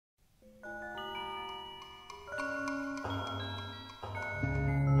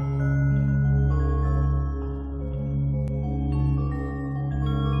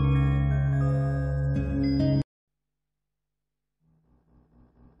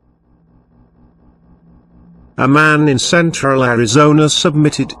A man in central Arizona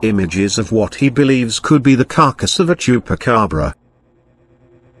submitted images of what he believes could be the carcass of a Chupacabra.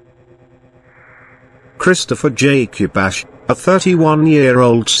 Christopher J. Kubash, a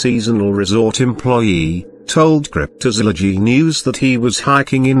 31-year-old seasonal resort employee, told Cryptozoology News that he was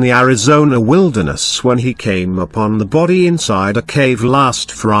hiking in the Arizona wilderness when he came upon the body inside a cave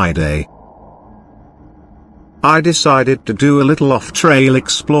last Friday. "I decided to do a little off-trail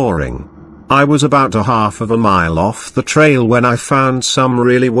exploring. I was about a half of a mile off the trail when I found some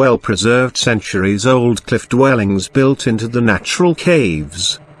really well-preserved centuries-old cliff dwellings built into the natural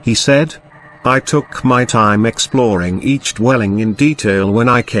caves," he said. "I took my time exploring each dwelling in detail when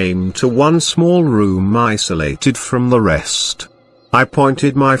I came to one small room isolated from the rest. I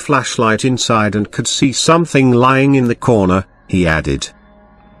pointed my flashlight inside and could see something lying in the corner," he added.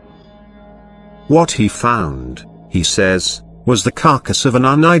 What he found, he says, was the carcass of an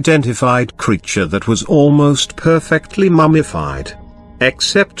unidentified creature that was almost perfectly mummified.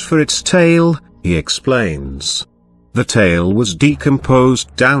 Except for its tail, he explains. The tail was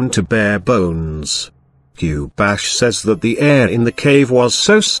decomposed down to bare bones. Kubash says that the air in the cave was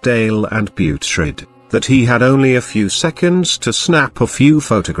so stale and putrid, that he had only a few seconds to snap a few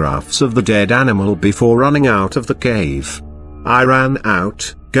photographs of the dead animal before running out of the cave. "I ran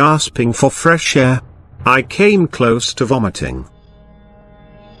out, gasping for fresh air. I came close to vomiting."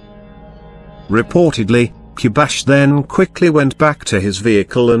 Reportedly, Kubash then quickly went back to his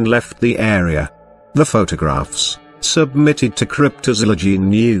vehicle and left the area. The photographs, submitted to Cryptozoology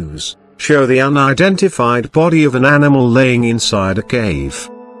News, show the unidentified body of an animal laying inside a cave.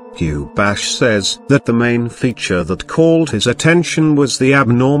 Kubash says that the main feature that called his attention was the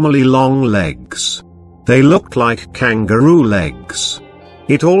abnormally long legs. They looked like kangaroo legs.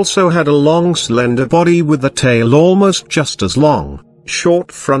 It also had a long slender body with a tail almost just as long, short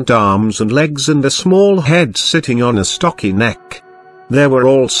front arms and legs and a small head sitting on a stocky neck. There were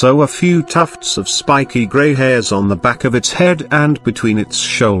also a few tufts of spiky gray hairs on the back of its head and between its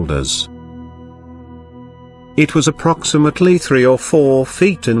shoulders. It was approximately 3 or 4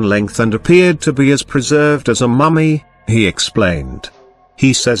 feet in length and appeared to be as preserved as a mummy, he explained.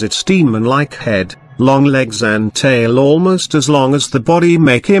 He says its demon-like head, long legs and tail almost as long as the body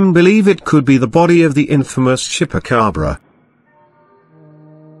make him believe it could be the body of the infamous Chupacabra.